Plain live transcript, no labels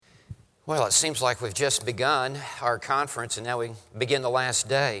Well, it seems like we've just begun our conference and now we begin the last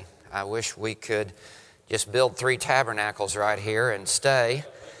day. I wish we could just build 3 tabernacles right here and stay.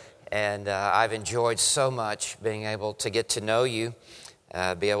 And I've enjoyed so much being able to get to know you,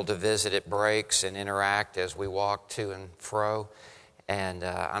 be able to visit at breaks and interact as we walk to and fro. And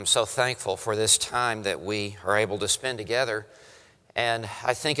I'm so thankful for this time that we are able to spend together. And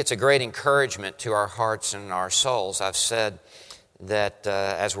I think it's a great encouragement to our hearts and our souls. I've said that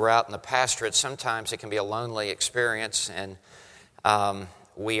as we're out in the pastorate, sometimes it can be a lonely experience, and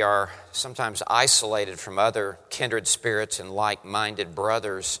we are sometimes isolated from other kindred spirits and like-minded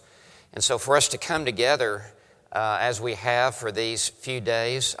brothers. And so for us to come together as we have for these few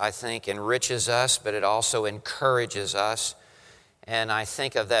days, I think enriches us, but it also encourages us. And I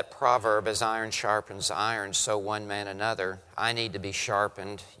think of that proverb, as iron sharpens iron, so one man another. I need to be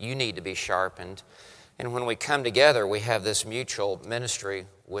sharpened, you need to be sharpened. And when we come together, we have this mutual ministry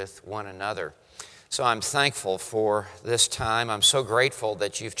with one another. So I'm thankful for this time. I'm so grateful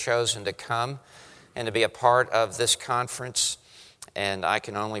that you've chosen to come and to be a part of this conference. And I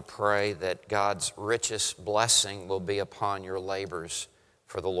can only pray that God's richest blessing will be upon your labors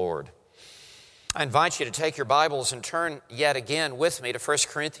for the Lord. I invite you to take your Bibles and turn yet again with me to 1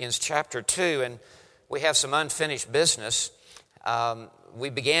 Corinthians chapter 2. And we have some unfinished business. We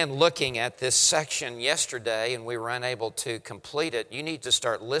began looking at this section yesterday and we were unable to complete it. You need to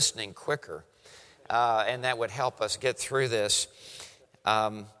start listening quicker, and that would help us get through this.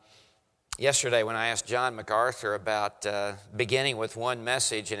 Yesterday when I asked John MacArthur about beginning with one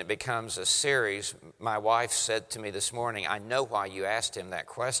message and it becomes a series, my wife said to me this morning, I know why you asked him that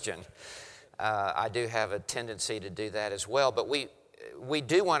question. I do have a tendency to do that as well, but we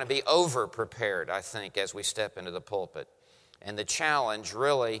do want to be over-prepared, I think, as we step into the pulpit. And the challenge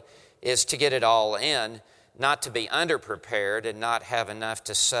really is to get it all in, not to be underprepared and not have enough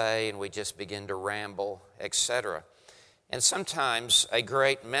to say and we just begin to ramble, etc. And sometimes a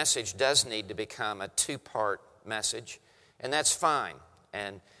great message does need to become a 2-part message, and that's fine.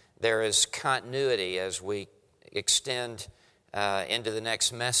 And there is continuity as we extend into the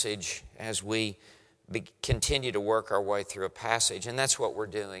next message as we continue to work our way through a passage. And that's what we're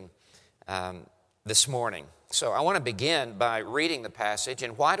doing this morning. So I want to begin by reading the passage.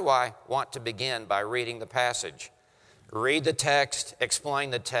 And why do I want to begin by reading the passage? Read the text, explain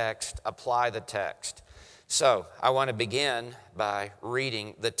the text, apply the text. So I want to begin by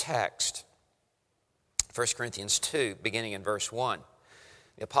reading the text. 1 Corinthians 2, beginning in verse 1.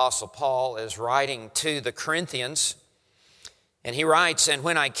 The Apostle Paul is writing to the Corinthians, and he writes, "And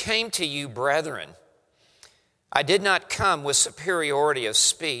when I came to you, brethren, I did not come with superiority of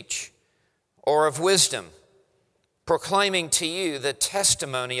speech or of wisdom, proclaiming to you the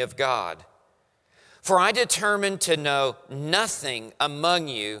testimony of God. For I determined to know nothing among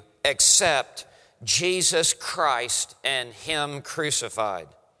you except Jesus Christ and Him crucified.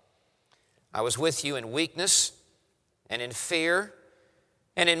 I was with you in weakness and in fear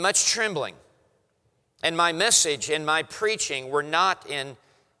and in much trembling. And my message and my preaching were not in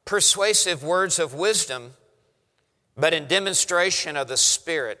persuasive words of wisdom, but in demonstration of the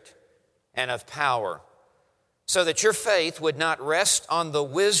Spirit and of power, so that your faith would not rest on the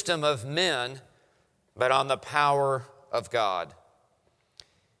wisdom of men, but on the power of God.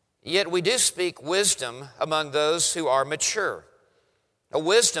 Yet we do speak wisdom among those who are mature. A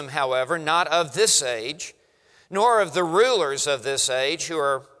wisdom, however, not of this age, nor of the rulers of this age who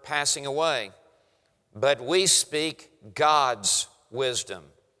are passing away. But we speak God's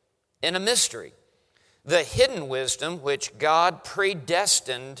wisdom in a mystery, the hidden wisdom which God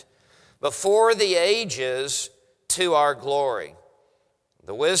predestined before the ages to our glory.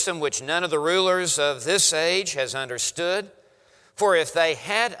 The wisdom which none of the rulers of this age has understood, for if they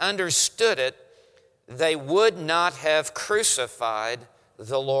had understood it, they would not have crucified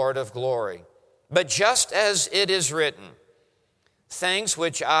the Lord of glory. But just as it is written, things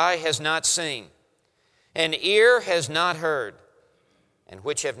which eye has not seen, and ear has not heard, and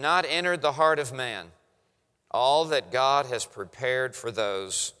which have not entered the heart of man, all that God has prepared for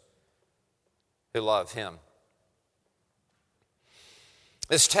those who love Him."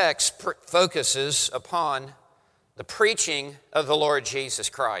 This text focuses upon the preaching of the Lord Jesus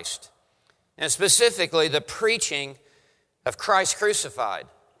Christ, and specifically the preaching of Christ crucified.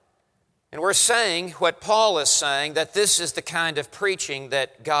 And we're saying what Paul is saying, that this is the kind of preaching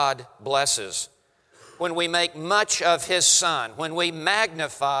that God blesses. When we make much of His Son, when we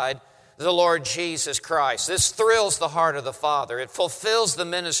magnify the Lord Jesus Christ, this thrills the heart of the Father. It fulfills the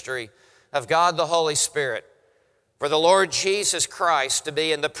ministry of God the Holy Spirit, for the Lord Jesus Christ to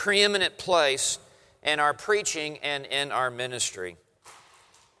be in the preeminent place in our preaching and in our ministry.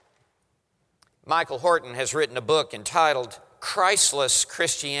 Michael Horton has written a book entitled Christless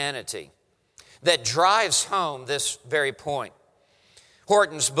Christianity that drives home this very point.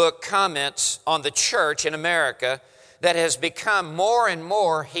 Horton's book comments on the church in America that has become more and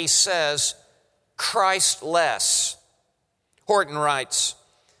more, he says, Christless. Horton writes,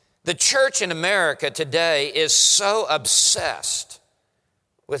 "The church in America today is so obsessed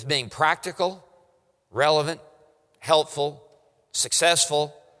with being practical, relevant, helpful,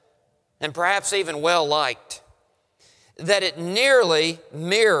 successful, and perhaps even well-liked, that it nearly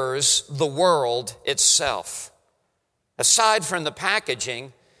mirrors the world itself. Aside from the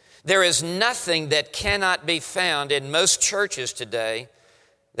packaging, there is nothing that cannot be found in most churches today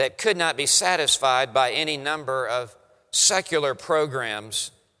that could not be satisfied by any number of secular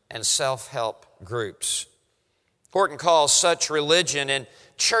programs and self-help groups." Horton calls such religion and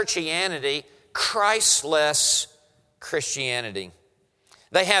churchianity Christless Christianity.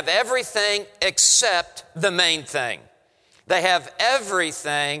 They have everything except the main thing. They have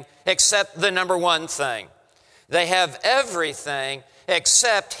everything except the number one thing. They have everything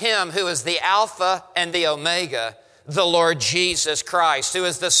except Him who is the Alpha and the Omega, the Lord Jesus Christ, who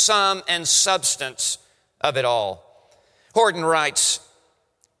is the sum and substance of it all. Horton writes,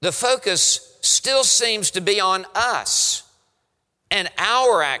 "The focus still seems to be on us and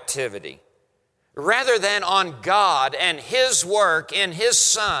our activity, rather than on God and His work in His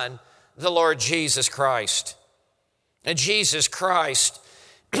Son, the Lord Jesus Christ." And Jesus Christ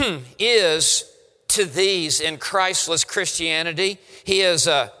is to these in Christless Christianity, He is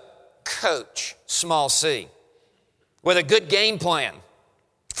a coach, small c, with a good game plan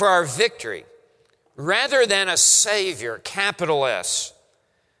for our victory, rather than a Savior, capital S,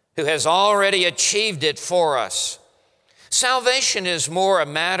 who has already achieved it for us. Salvation is more a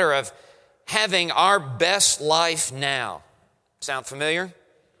matter of having our best life now. Sound familiar?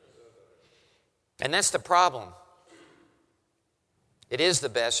 And that's the problem. It is the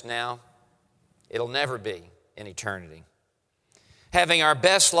best now. It'll never be in eternity. Having our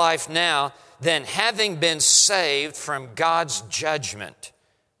best life now, then having been saved from God's judgment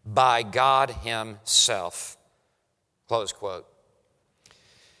by God Himself. Close quote.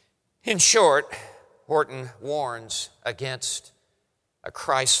 In short, Horton warns against a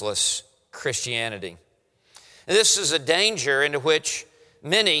Christless Christianity. This is a danger into which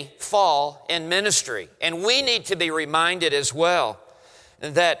many fall in ministry. And we need to be reminded as well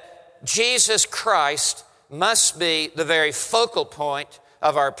that Jesus Christ must be the very focal point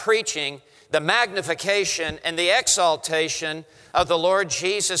of our preaching, the magnification and the exaltation of the Lord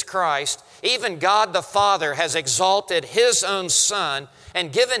Jesus Christ. Even God the Father has exalted His own Son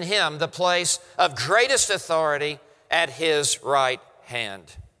and given Him the place of greatest authority at His right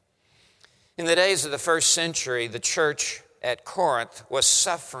hand. In the days of the first century, the church at Corinth was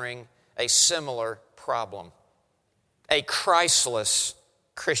suffering a similar problem, a Christless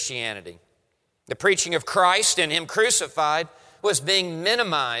Christianity. The preaching of Christ and Him crucified was being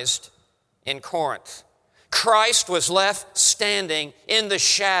minimized in Corinth. Christ was left standing in the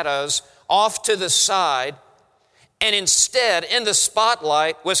shadows off to the side, and instead, in the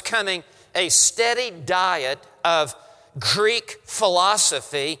spotlight, was coming a steady diet of Greek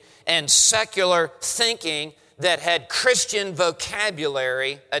philosophy and secular thinking that had Christian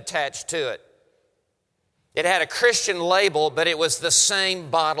vocabulary attached to it. It had a Christian label, but it was the same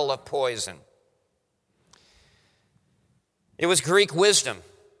bottle of poison. It was Greek wisdom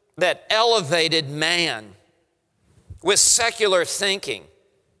that elevated man with secular thinking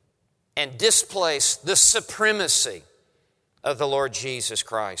and displaced the supremacy of the Lord Jesus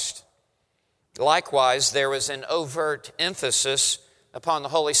Christ. Likewise, there was an overt emphasis upon the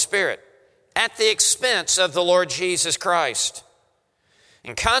Holy Spirit at the expense of the Lord Jesus Christ.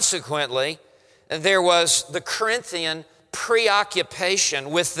 And consequently, there was the Corinthian preoccupation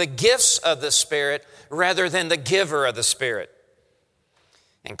with the gifts of the Spirit rather than the giver of the Spirit,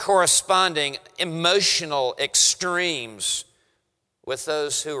 and corresponding emotional extremes with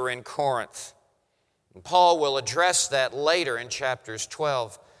those who were in Corinth. And Paul will address that later in chapters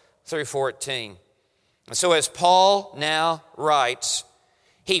 12 through 14. And so as Paul now writes,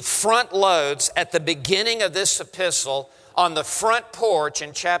 he front loads at the beginning of this epistle on the front porch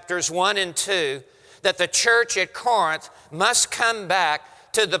in chapters 1 and 2 that the church at Corinth must come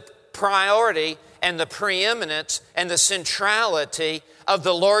back to the priority and the preeminence and the centrality of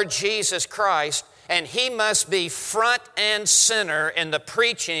the Lord Jesus Christ, and He must be front and center in the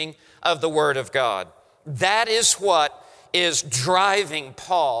preaching of the Word of God. That is what is driving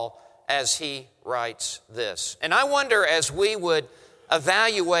Paul as he writes this. And I wonder, as we would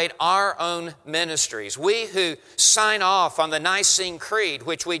evaluate our own ministries, we who sign off on the Nicene Creed,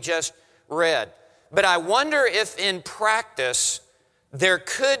 which we just read. But I wonder if in practice there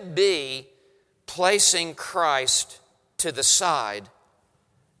could be placing Christ to the side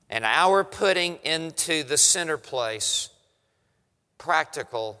and our putting into the center place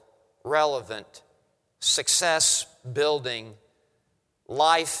practical, relevant, success-building,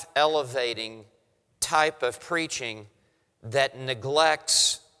 life-elevating type of preaching that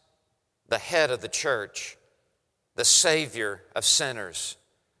neglects the head of the church, the Savior of sinners,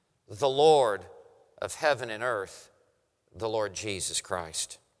 the Lord of heaven and earth, the Lord Jesus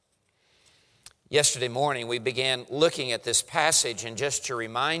Christ. Yesterday morning we began looking at this passage, and just to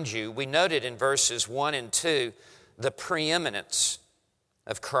remind you, we noted in verses 1 and 2 the preeminence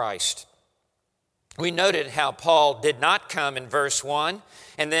of Christ. We noted how Paul did not come in verse 1,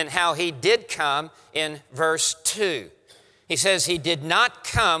 and then how he did come in verse 2. He says he did not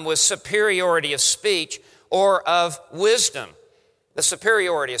come with superiority of speech or of wisdom. The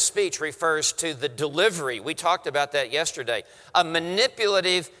superiority of speech refers to the delivery. We talked about that yesterday. A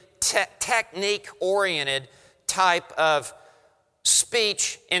manipulative, technique-oriented type of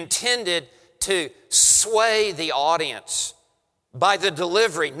speech intended to sway the audience by the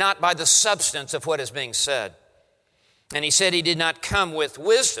delivery, not by the substance of what is being said. And he said he did not come with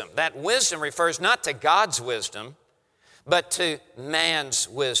wisdom. That wisdom refers not to God's wisdom, but to man's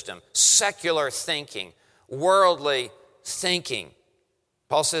wisdom, secular thinking, worldly thinking.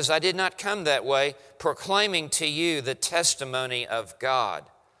 Paul says, I did not come that way, proclaiming to you the testimony of God.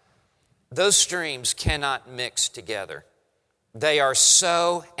 Those streams cannot mix together. They are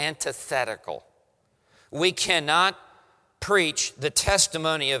so antithetical. We cannot preach the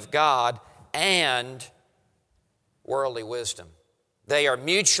testimony of God and worldly wisdom. They are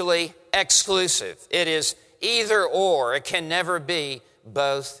mutually exclusive. It is either or. It can never be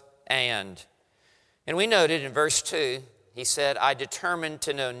both and. And we noted in verse 2, he said, I determined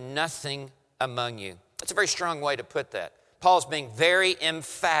to know nothing among you. That's a very strong way to put that. Paul's being very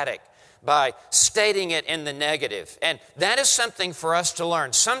emphatic by stating it in the negative. And that is something for us to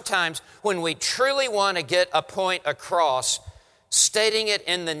learn. Sometimes when we truly want to get a point across, stating it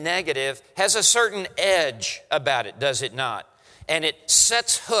in the negative has a certain edge about it, does it not? And it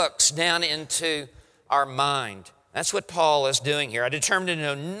sets hooks down into our mind. That's what Paul is doing here. I determined to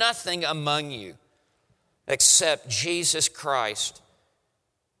know nothing among you except Jesus Christ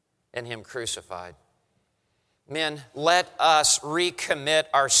and Him crucified. Men, let us recommit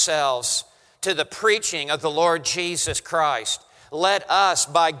ourselves to the preaching of the Lord Jesus Christ. Let us,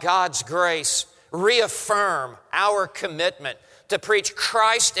 by God's grace, reaffirm our commitment to preach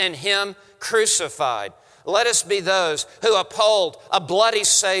Christ and Him crucified. Let us be those who uphold a bloody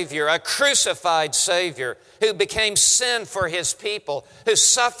Savior, a crucified Savior, who became sin for His people, who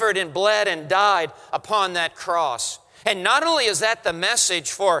suffered and bled and died upon that cross. And not only is that the message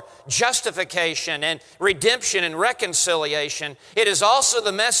for justification and redemption and reconciliation, it is also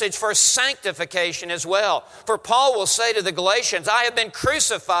the message for sanctification as well. For Paul will say to the Galatians, I have been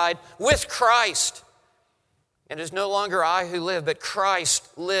crucified with Christ. It is no longer I who live, but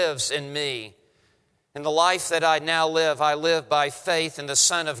Christ lives in me. In the life that I now live, I live by faith in the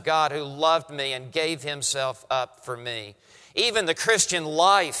Son of God who loved me and gave Himself up for me. Even the Christian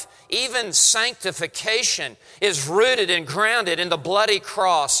life, even sanctification is rooted and grounded in the bloody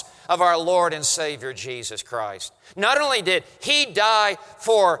cross of our Lord and Savior Jesus Christ. Not only did He die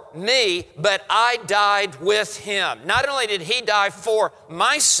for me, but I died with Him. Not only did He die for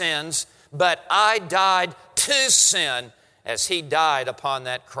my sins, but I died to sin as He died upon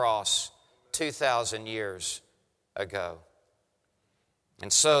that cross 2,000 years ago.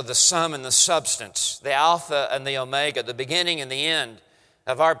 And so the sum and the substance, the Alpha and the Omega, the beginning and the end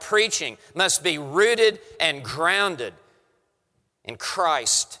of our preaching must be rooted and grounded in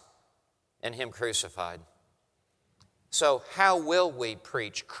Christ and Him crucified. So how will we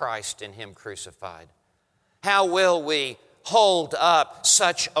preach Christ and Him crucified? How will we hold up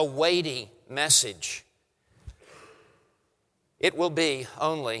such a weighty message? It will be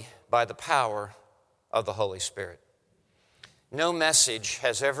only by the power of the Holy Spirit. No message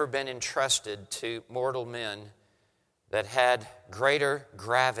has ever been entrusted to mortal men that had greater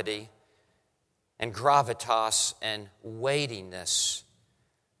gravity and gravitas and weightiness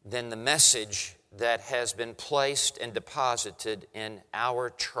than the message that has been placed and deposited in our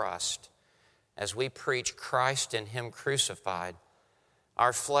trust as we preach Christ and Him crucified.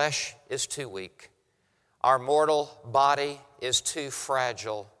 Our flesh is too weak. Our mortal body is too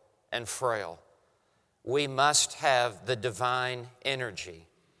fragile and frail. We must have the divine energy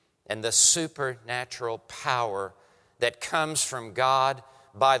and the supernatural power that comes from God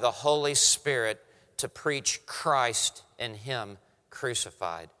by the Holy Spirit to preach Christ and Him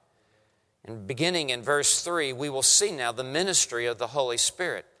crucified. And beginning in verse 3, we will see now the ministry of the Holy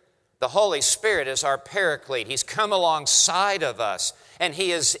Spirit. The Holy Spirit is our paraclete. He's come alongside of us, and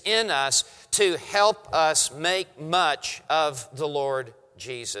He is in us to help us make much of the Lord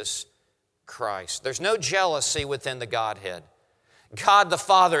Jesus Christ. There's no jealousy within the Godhead. God the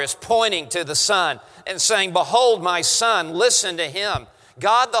Father is pointing to the Son and saying, "Behold my Son, listen to Him."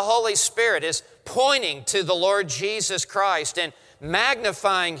 God the Holy Spirit is pointing to the Lord Jesus Christ and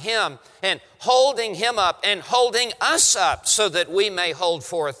magnifying Him and holding Him up and holding us up so that we may hold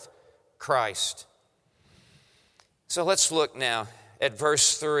forth Christ. So let's look now at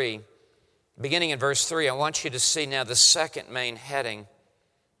verse 3. Beginning in verse 3, I want you to see now the second main heading.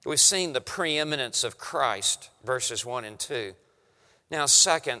 We've seen the preeminence of Christ, verses 1 and 2. Now,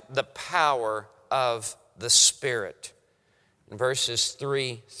 second, the power of the Spirit, in verses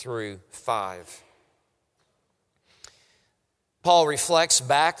 3 through 5. Paul reflects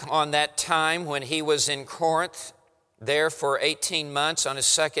back on that time when he was in Corinth, there for 18 months on his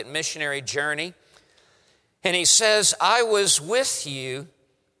second missionary journey. And he says, "I was with you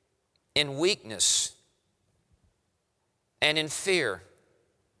in weakness and in fear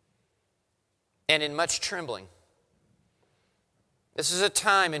and in much trembling." This is a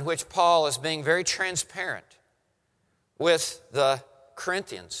time in which Paul is being very transparent with the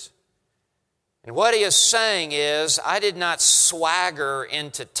Corinthians. And what he is saying is, I did not swagger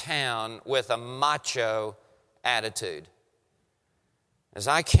into town with a macho attitude. As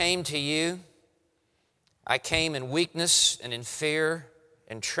I came to you, I came in weakness and in fear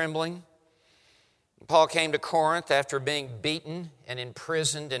and trembling. Paul came to Corinth after being beaten and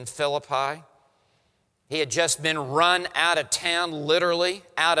imprisoned in Philippi. He had just been run out of town, literally,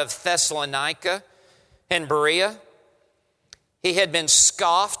 out of Thessalonica and Berea. He had been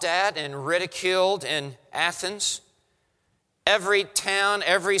scoffed at and ridiculed in Athens. Every town,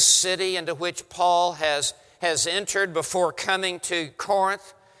 every city into which Paul has entered before coming to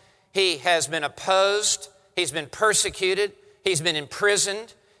Corinth, he has been opposed, he's been persecuted, he's been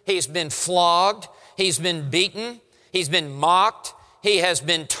imprisoned, he's been flogged, he's been beaten, he's been mocked, he has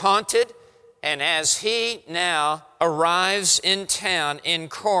been taunted. And as he now arrives in town in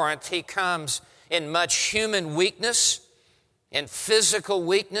Corinth, he comes in much human weakness, in physical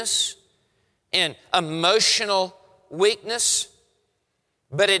weakness, in emotional weakness.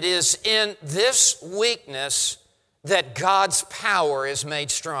 But it is in this weakness that God's power is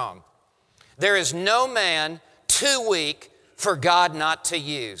made strong. There is no man too weak for God not to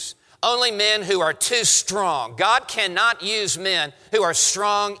use. Only men who are too strong. God cannot use men who are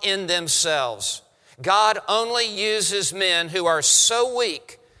strong in themselves. God only uses men who are so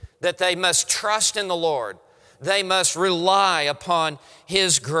weak that they must trust in the Lord. They must rely upon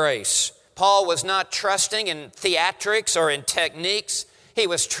His grace. Paul was not trusting in theatrics or in techniques. He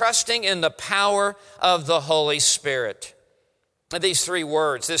was trusting in the power of the Holy Spirit. And these three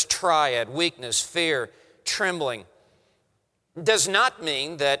words, this triad, weakness, fear, trembling, does not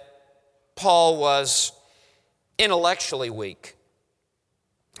mean that Paul was intellectually weak.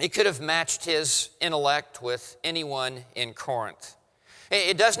 He could have matched his intellect with anyone in Corinth.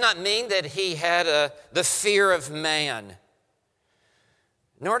 It does not mean that he had the fear of man,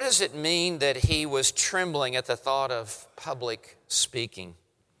 nor does it mean that he was trembling at the thought of public speaking.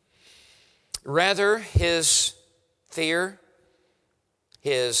 Rather, his fear,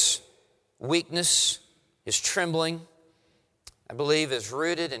 his weakness, his trembling, I believe, is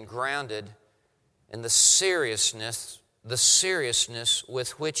rooted and grounded in the seriousness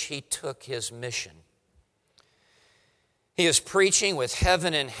with which he took his mission. He is preaching with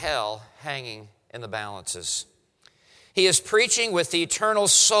heaven and hell hanging in the balances. He is preaching with the eternal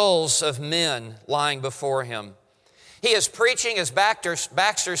souls of men lying before him. He is preaching, as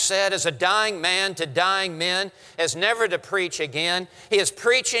Baxter said, as a dying man to dying men, as never to preach again. He is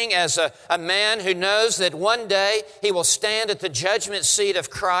preaching as a man who knows that one day he will stand at the judgment seat of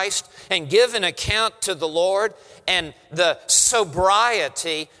Christ and give an account to the Lord. And the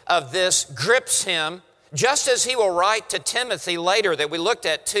sobriety of this grips him, just as he will write to Timothy later that we looked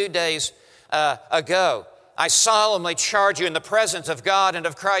at 2 days ago. I solemnly charge you in the presence of God and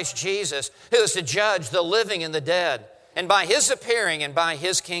of Christ Jesus, who is to judge the living and the dead, and by His appearing and by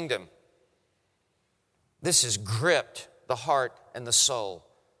His kingdom. This has gripped the heart and the soul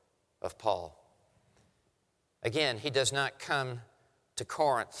of Paul. Again, he does not come to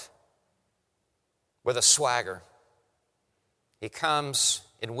Corinth with a swagger. He comes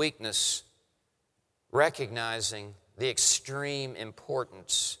in weakness, recognizing the extreme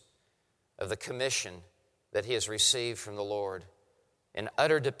importance of the commission that he has received from the Lord, in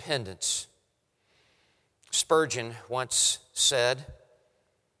utter dependence. Spurgeon once said,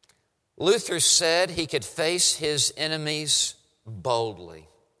 Luther said he could face his enemies boldly,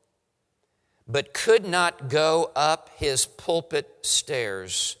 but could not go up his pulpit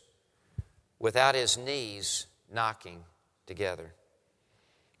stairs without his knees knocking together.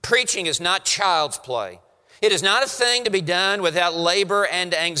 Preaching is not child's play. It is not a thing to be done without labor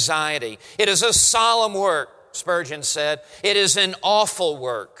and anxiety. It is a solemn work, Spurgeon said. It is an awful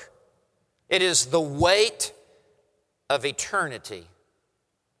work. It is the weight of eternity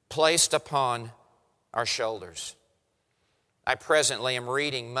placed upon our shoulders. I presently am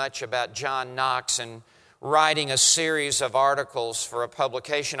reading much about John Knox and writing a series of articles for a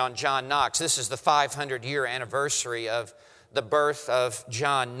publication on John Knox. This is the 500-year anniversary of the birth of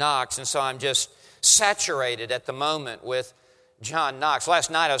John Knox, and so I'm just saturated at the moment with John Knox.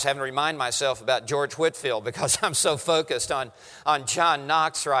 Last night I was having to remind myself about George Whitefield because I'm so focused on John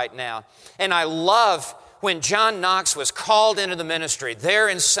Knox right now. And I love when John Knox was called into the ministry there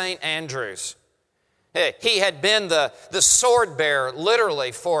in St. Andrews. He had been the sword bearer,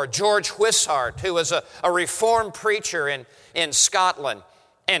 literally, for George Wishart, who was a Reformed preacher in Scotland.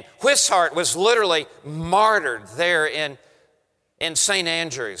 And Wishart was literally martyred there in St.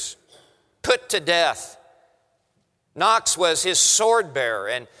 Andrews, put to death. Knox was his sword bearer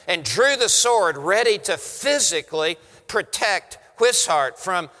and drew the sword ready to physically protect Wishart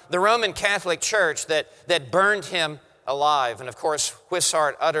from the Roman Catholic Church that burned him alive. And of course,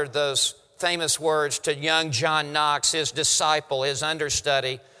 Wishart uttered those famous words to young John Knox, his disciple, his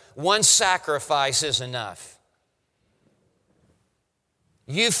understudy, "One sacrifice is enough.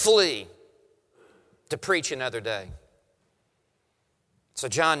 You flee to preach another day." So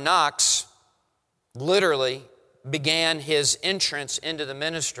John Knox literally began his entrance into the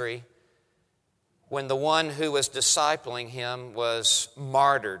ministry when the one who was discipling him was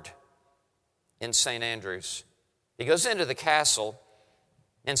martyred in St. Andrews. He goes into the castle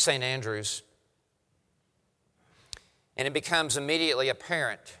in St. Andrews, and it becomes immediately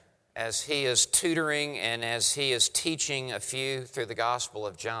apparent as he is tutoring and as he is teaching a few through the Gospel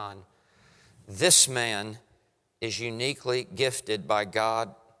of John, this man is uniquely gifted by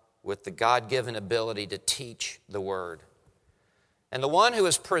God with the God-given ability to teach the Word. And the one who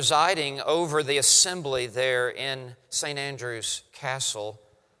is presiding over the assembly there in St. Andrew's Castle,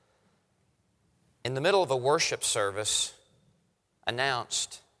 in the middle of a worship service,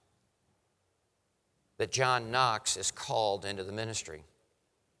 announced that John Knox is called into the ministry.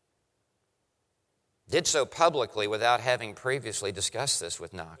 Did so publicly without having previously discussed this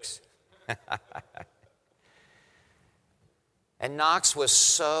with Knox. And Knox was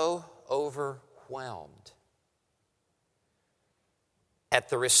so overwhelmed at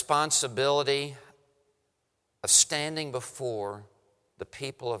the responsibility of standing before the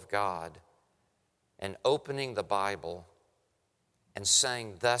people of God and opening the Bible and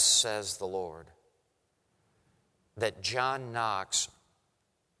saying, "Thus says the Lord," that John Knox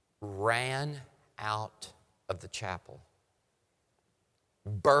ran out of the chapel,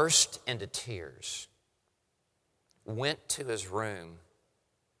 burst into tears, went to his room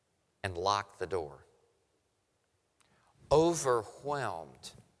and locked the door,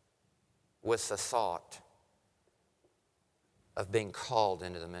 overwhelmed with the thought of being called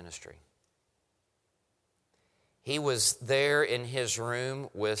into the ministry. He was there in his room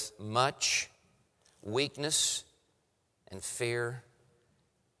with much weakness and fear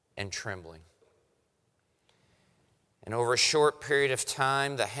and trembling. And over a short period of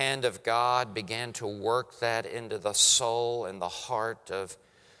time, the hand of God began to work that into the soul and the heart of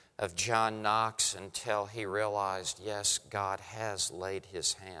John Knox until he realized, yes, God has laid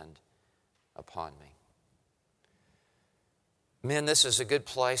his hand upon me. Men, this is a good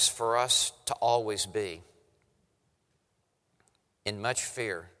place for us to always be, in much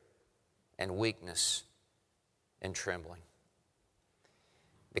fear and weakness and trembling.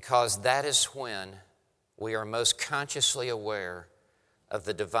 Because that is when we are most consciously aware of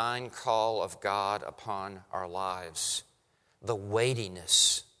the divine call of God upon our lives, the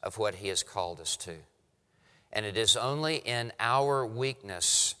weightiness of what He has called us to. And it is only in our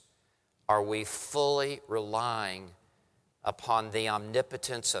weakness are we fully relying upon the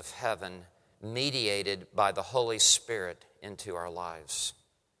omnipotence of heaven mediated by the Holy Spirit into our lives.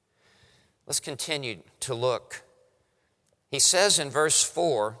 Let's continue to look. He says in verse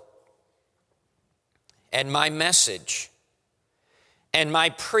 4, "And my message and my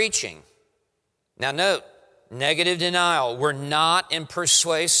preaching." Now note, negative denial. We're not in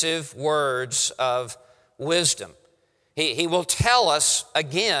persuasive words of wisdom. He will tell us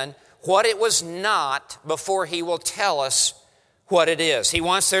again what it was not before he will tell us what it is. He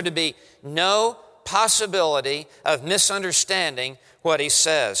wants there to be no possibility of misunderstanding what he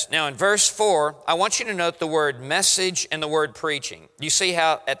says. Now in verse 4, I want you to note the word message and the word preaching. You see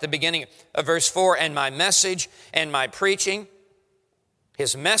how at the beginning of verse 4, and my message and my preaching,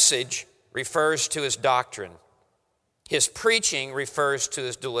 his message refers to his doctrine. His preaching refers to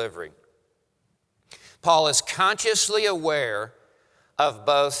his delivery. Paul is consciously aware of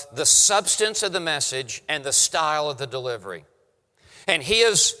both the substance of the message and the style of the delivery. And he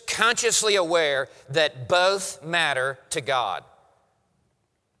is consciously aware that both matter to God.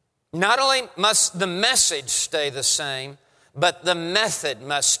 Not only must the message stay the same, but the method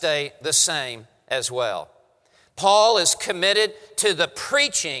must stay the same as well. Paul is committed to the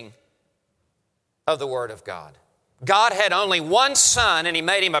preaching of the Word of God. God had only one son, and he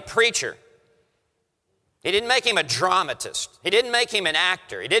made him a preacher. He didn't make him a dramatist. He didn't make him an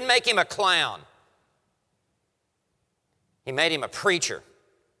actor. He didn't make him a clown. He made him a preacher.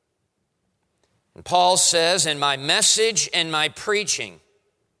 And Paul says, "And my message and my preaching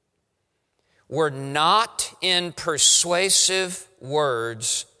were not in persuasive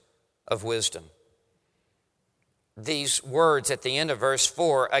words of wisdom." These words at the end of verse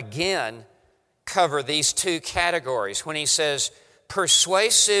 4 again cover these two categories. When he says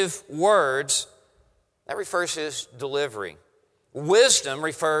persuasive words, that refers to his delivery. Wisdom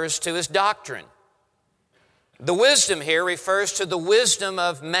refers to his doctrine. The wisdom here refers to the wisdom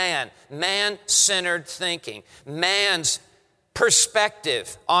of man, man-centered thinking, man's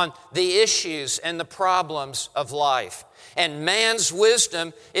perspective on the issues and the problems of life. And man's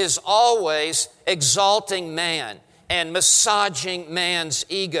wisdom is always exalting man and massaging man's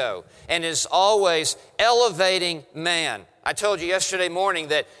ego and is always elevating man. I told you yesterday morning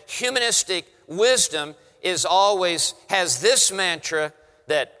that humanistic wisdom has this mantra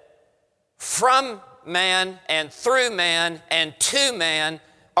that from man and through man and to man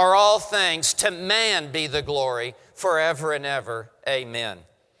are all things. To man be the glory forever and ever. Amen.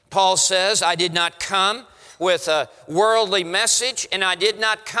 Paul says, I did not come with a worldly message, and I did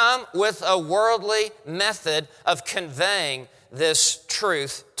not come with a worldly method of conveying this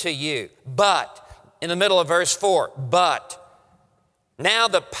truth to you. But, in the middle of verse 4, but, now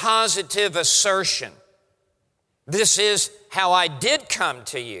the positive assertion. This is how I did come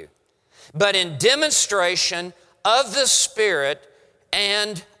to you, but in demonstration of the Spirit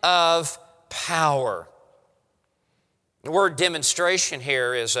and of power. The word demonstration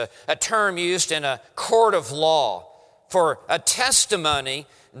here is a term used in a court of law for a testimony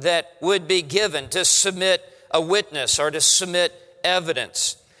that would be given to submit a witness or to submit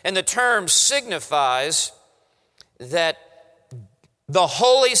evidence. And the term signifies that the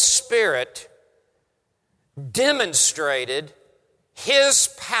Holy Spirit demonstrated His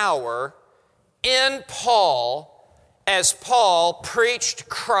power in Paul as Paul preached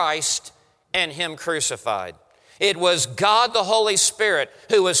Christ and Him crucified. It was God the Holy Spirit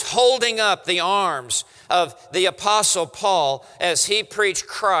who was holding up the arms of the Apostle Paul as he preached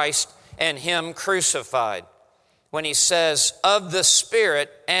Christ and Him crucified. When he says, of the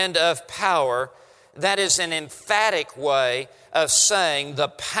Spirit and of power, that is an emphatic way of saying the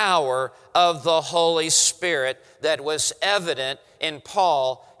power of the Holy Spirit that was evident in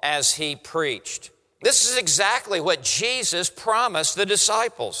Paul as he preached. This is exactly what Jesus promised the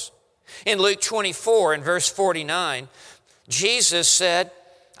disciples. In Luke 24 and verse 49, Jesus said,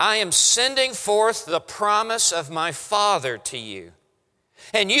 I am sending forth the promise of my Father to you,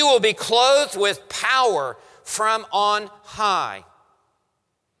 and you will be clothed with power from on high.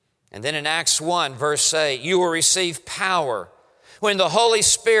 And then in Acts 1 verse 8, you will receive power when the Holy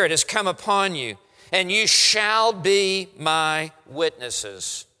Spirit has come upon you, and you shall be my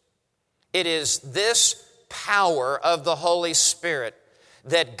witnesses. It is this power of the Holy Spirit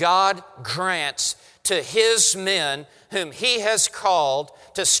that God grants to His men whom He has called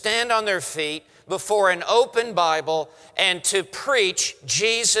to stand on their feet before an open Bible and to preach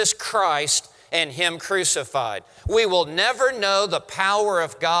Jesus Christ and Him crucified. We will never know the power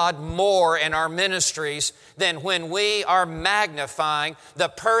of God more in our ministries than when we are magnifying the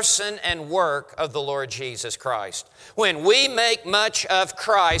person and work of the Lord Jesus Christ. When we make much of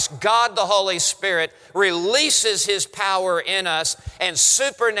Christ, God the Holy Spirit releases His power in us and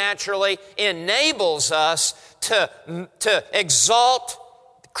supernaturally enables us to exalt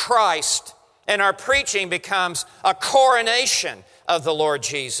Christ, and our preaching becomes a coronation of the Lord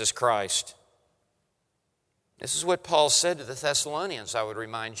Jesus Christ. This is what Paul said to the Thessalonians, I would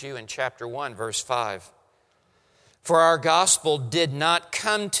remind you, in chapter 1, verse 5. For our gospel did not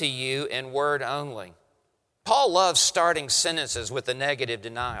come to you in word only. Paul loves starting sentences with a negative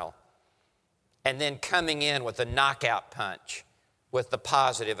denial and then coming in with a knockout punch with the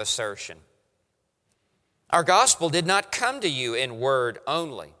positive assertion. Our gospel did not come to you in word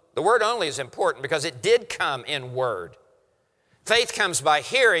only. The word only is important because it did come in word. Faith comes by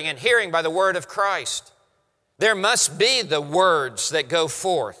hearing, and hearing by the word of Christ. There must be the words that go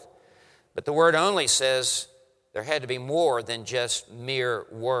forth. But the word only says there had to be more than just mere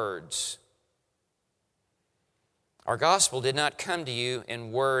words. Our gospel did not come to you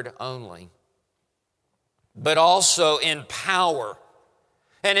in word only, but also in power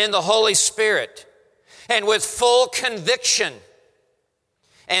and in the Holy Spirit and with full conviction.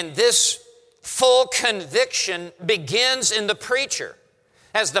 And this full conviction begins in the preacher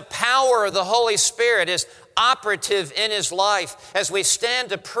as the power of the Holy Spirit is operative in his life. As we stand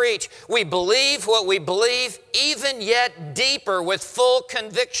to preach, we believe what we believe even yet deeper with full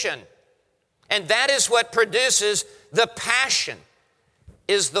conviction. And that is what produces the passion,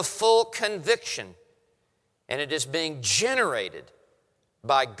 is the full conviction. And it is being generated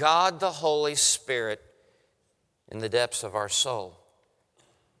by God the Holy Spirit in the depths of our soul.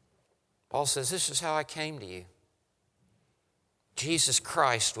 Paul says, this is how I came to you. Jesus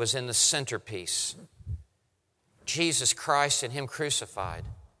Christ was in the centerpiece. Jesus Christ and Him crucified.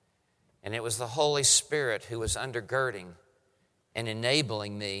 And it was the Holy Spirit who was undergirding and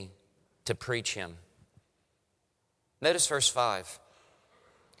enabling me to preach Him. Notice verse 5.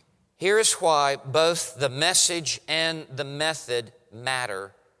 Here is why both the message and the method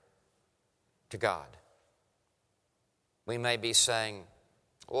matter to God. We may be saying,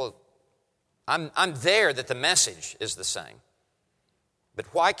 well, I'm there that the message is the same. But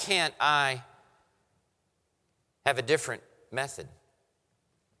why can't I have a different method?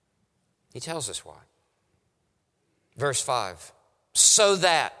 He tells us why. Verse 5. So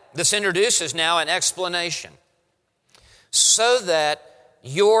that, this introduces now an explanation. So that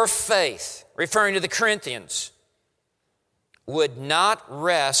your faith, referring to the Corinthians, would not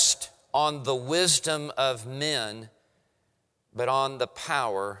rest on the wisdom of men, but on the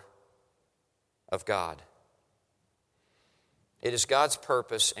power of God. It is God's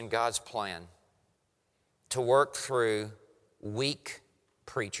purpose and God's plan to work through weak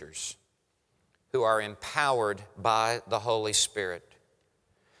preachers who are empowered by the Holy Spirit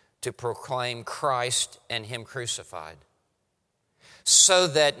to proclaim Christ and Him crucified, so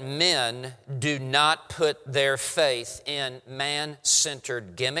that men do not put their faith in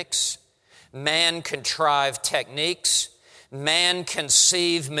man-centered gimmicks, man-contrived techniques,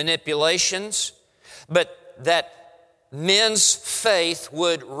 man-conceived manipulations, but that men's faith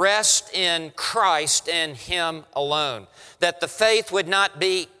would rest in Christ and Him alone. That the faith would not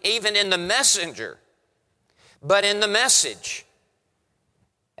be even in the messenger, but in the message,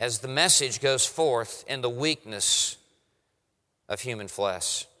 as the message goes forth in the weakness of human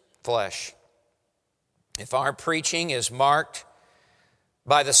flesh. If our preaching is marked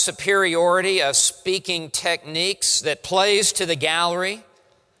by the superiority of speaking techniques that plays to the gallery,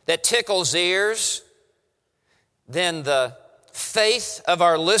 that tickles ears, then the faith of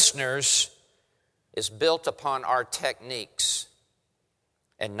our listeners is built upon our techniques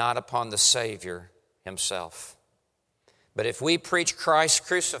and not upon the Savior Himself. But if we preach Christ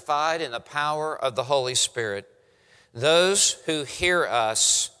crucified in the power of the Holy Spirit, those who hear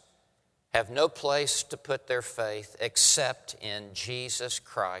us have no place to put their faith except in Jesus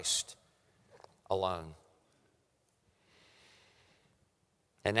Christ alone.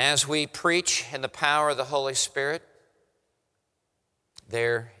 And as we preach in the power of the Holy Spirit,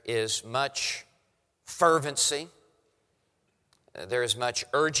 there is much fervency, there is much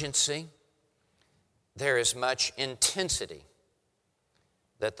urgency, there is much intensity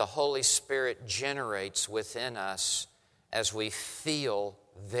that the Holy Spirit generates within us as we feel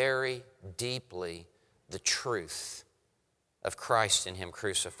very deeply the truth of Christ and Him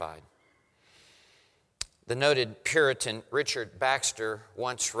crucified. The noted Puritan Richard Baxter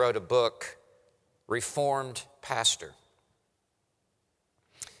once wrote a book, Reformed Pastor.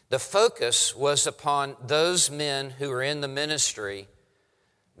 The focus was upon those men who are in the ministry.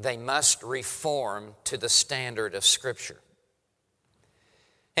 They must reform to the standard of Scripture.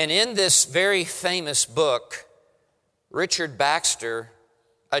 And in this very famous book, Richard Baxter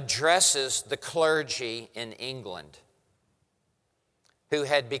addresses the clergy in England who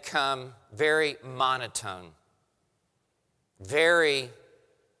had become very monotone, very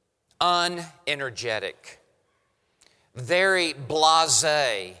unenergetic, very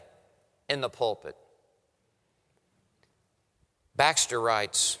blasé in the pulpit. Baxter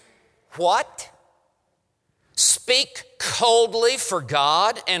writes, "What? Speak coldly for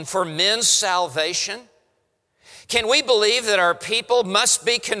God and for men's salvation? Can we believe that our people must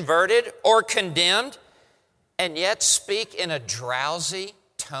be converted or condemned and yet speak in a drowsy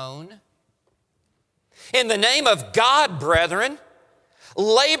tone? In the name of God, brethren,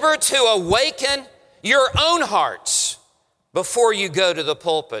 labor to awaken your own hearts before you go to the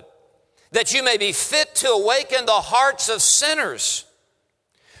pulpit, that you may be fit to awaken the hearts of sinners.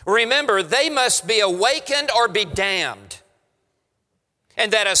 Remember, they must be awakened or be damned,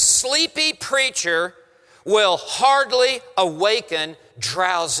 and that a sleepy preacher will hardly awaken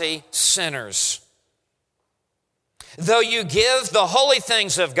drowsy sinners. Though you give the holy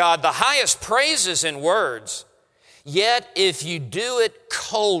things of God the highest praises in words, yet if you do it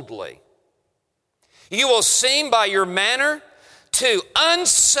coldly, you will seem by your manner to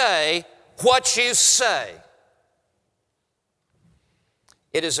unsay what you say.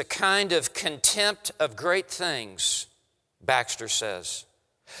 It is a kind of contempt of great things, Baxter says,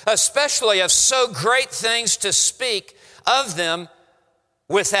 especially of so great things to speak of them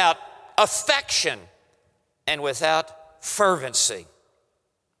without affection and without fervency.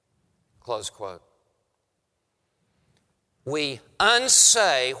 Close quote. We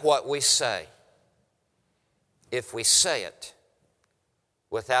unsay what we say if we say it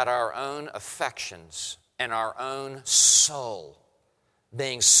without our own affections and our own soul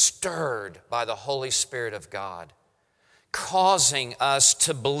being stirred by the Holy Spirit of God, causing us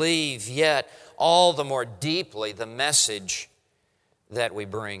to believe yet all the more deeply the message that we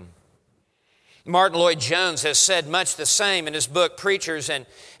bring. Martin Lloyd-Jones has said much the same in his book, Preachers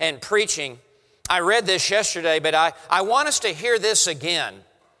and Preaching. I read this yesterday, but I want us to hear this again.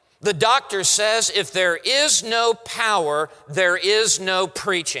 The doctor says, if there is no power, there is no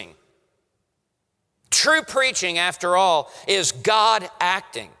preaching. True preaching, after all, is God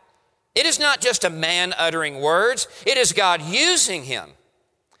acting. It is not just a man uttering words. It is God using him.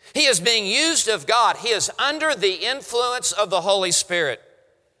 He is being used of God. He is under the influence of the Holy Spirit.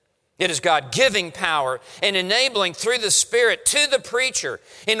 It is God giving power and enabling through the Spirit to the preacher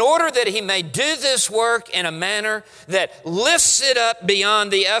in order that he may do this work in a manner that lifts it up beyond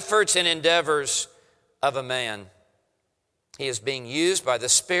the efforts and endeavors of a man. He is being used by the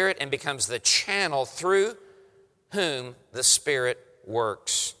Spirit and becomes the channel through whom the Spirit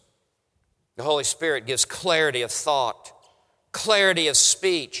works. The Holy Spirit gives clarity of thought, clarity of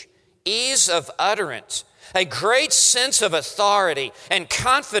speech, ease of utterance, a great sense of authority and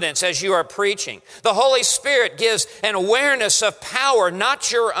confidence as you are preaching. The Holy Spirit gives an awareness of power,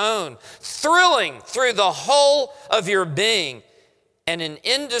 not your own, thrilling through the whole of your being, and an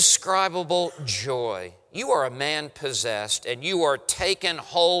indescribable joy. You are a man possessed, and you are taken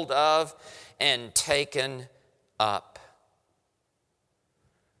hold of and taken up.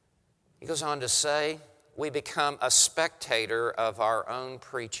 He goes on to say, we become a spectator of our own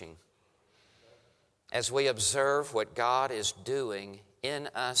preaching as we observe what God is doing in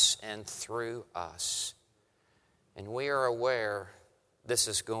us and through us. And we are aware this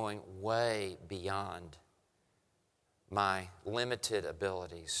is going way beyond my limited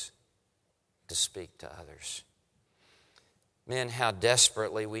abilities to speak to others. Men, how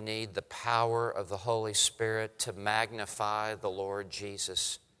desperately we need the power of the Holy Spirit to magnify the Lord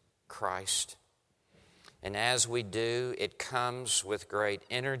Jesus Christ. And as we do, it comes with great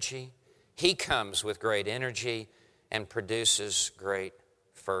energy. He comes with great energy and produces great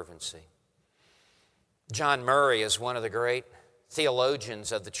fervency. John Murray is one of the great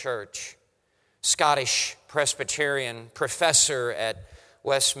theologians of the church, Scottish Presbyterian professor at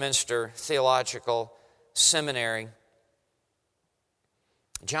Westminster Theological Seminary.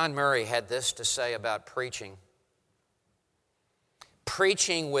 John Murray had this to say about preaching.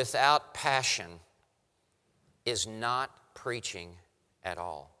 Preaching without passion is not preaching at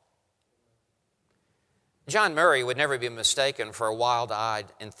all. John Murray would never be mistaken for a wild-eyed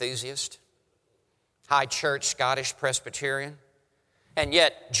enthusiast, high church Scottish Presbyterian. And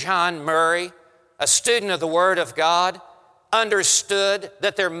yet John Murray, a student of the Word of God, understood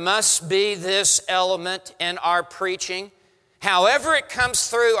that there must be this element in our preaching, however it comes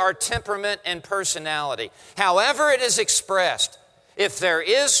through our temperament and personality, however it is expressed. If there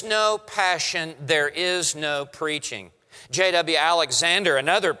is no passion, there is no preaching. J.W. Alexander,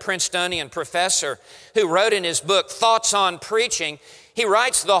 another Princetonian professor who wrote in his book, Thoughts on Preaching, he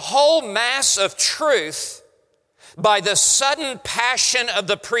writes, the whole mass of truth by the sudden passion of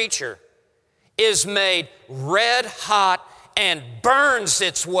the preacher is made red hot and burns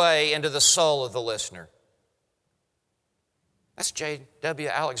its way into the soul of the listener. That's J.W.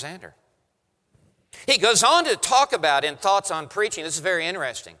 Alexander. He goes on to talk about in Thoughts on Preaching, this is very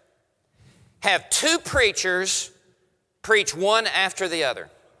interesting, have two preachers preach one after the other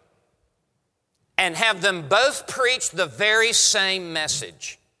and have them both preach the very same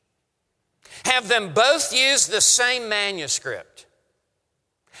message. Have them both use the same manuscript.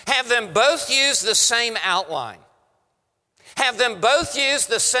 Have them both use the same outline. Have them both use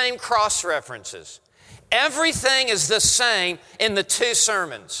the same cross references. Everything is the same in the two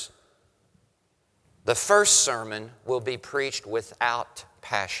sermons. The first sermon will be preached without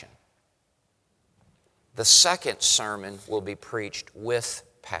passion. The second sermon will be preached with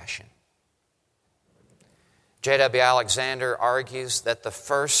passion. J.W. Alexander argues that the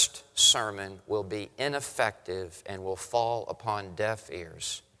first sermon will be ineffective and will fall upon deaf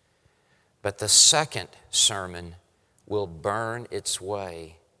ears, but the second sermon will burn its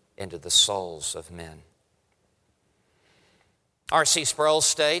way into the souls of men. R.C. Sproul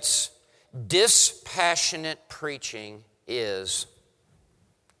states, dispassionate preaching is,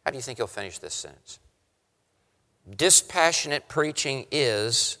 how do you think he'll finish this sentence? Dispassionate preaching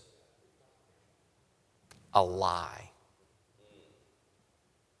is a lie.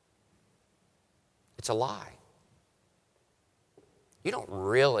 It's a lie. You don't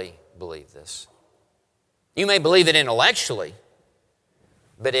really believe this. You may believe it intellectually,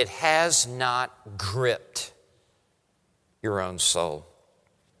 but it has not gripped your own soul.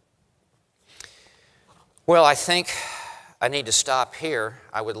 Well, I think I need to stop here.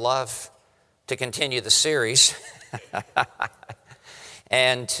 I would love to continue the series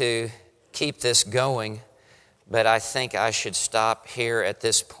and to keep this going, but I think I should stop here at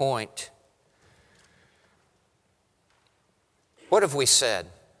this point. What have we said?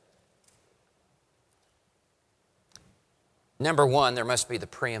 Number one, there must be the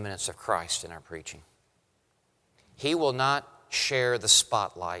preeminence of Christ in our preaching. He will not share the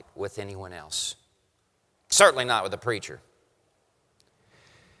spotlight with anyone else. Certainly not with the preacher.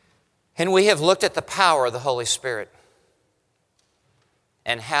 And we have looked at the power of the Holy Spirit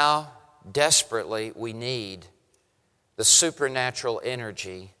and how desperately we need the supernatural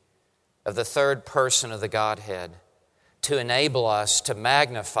energy of the third person of the Godhead to enable us to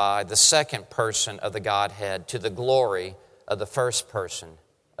magnify the second person of the Godhead to the glory of the first person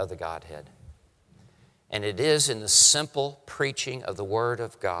of the Godhead. And it is in the simple preaching of the Word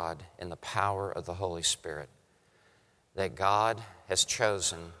of God and the power of the Holy Spirit that God has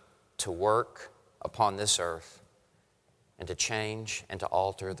chosen to work upon this earth and to change and to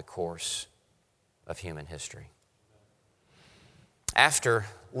alter the course of human history. After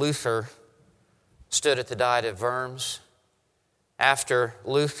Luther stood at the Diet of Worms, after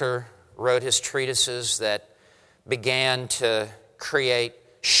Luther wrote his treatises that began to create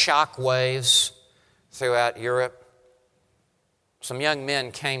shock waves throughout Europe, some young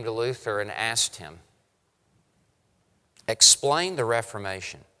men came to Luther and asked him, explain the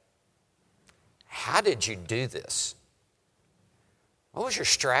Reformation. How did you do this? What was your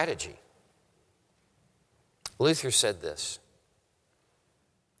strategy? Luther said this,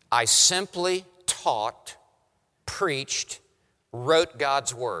 I simply taught, preached, wrote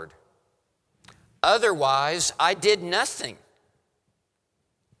God's Word. Otherwise, I did nothing.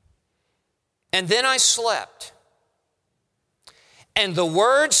 And then I slept. And the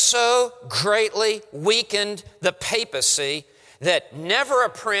Word so greatly weakened the papacy that never a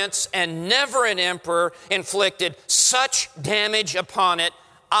prince and never an emperor inflicted such damage upon it.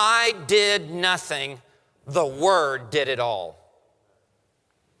 I did nothing. The Word did it all.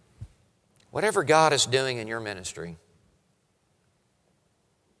 Whatever God is doing in your ministry,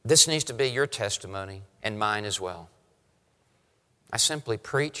 this needs to be your testimony and mine as well. I simply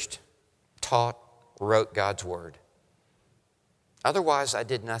preached, taught, wrote God's Word. Otherwise, I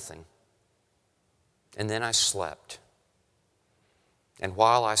did nothing. And then I slept. And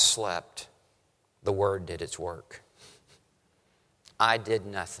while I slept, the Word did its work. I did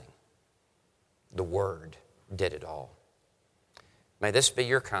nothing. The Word did it all. May this be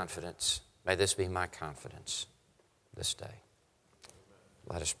your confidence. May this be my confidence this day.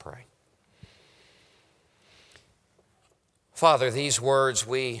 Let us pray. Father, these words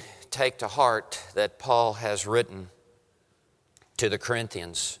we take to heart that Paul has written to the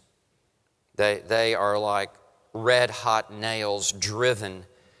Corinthians. They are like red-hot nails driven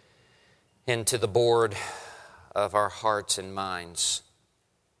into the board of our hearts and minds.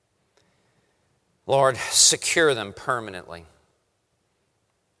 Lord, secure them permanently.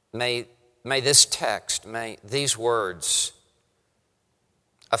 May this text, may these words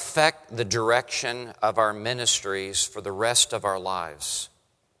affect the direction of our ministries for the rest of our lives.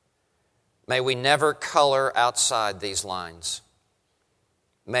 May we never color outside these lines.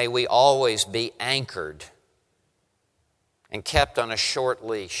 May we always be anchored and kept on a short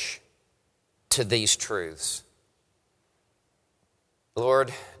leash to these truths.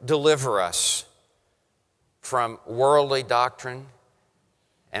 Lord, deliver us from worldly doctrine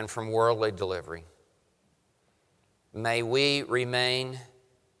and from worldly delivery. May we remain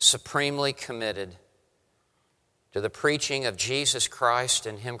supremely committed to the preaching of Jesus Christ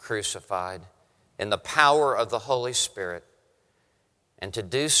and Him crucified in the power of the Holy Spirit, and to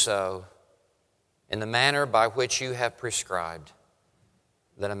do so in the manner by which you have prescribed,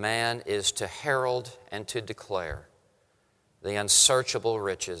 that a man is to herald and to declare the unsearchable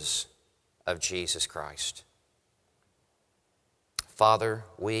riches of Jesus Christ. Father,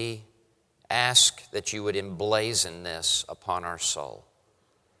 we ask that you would emblazon this upon our soul.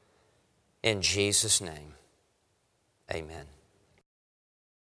 In Jesus' name, amen.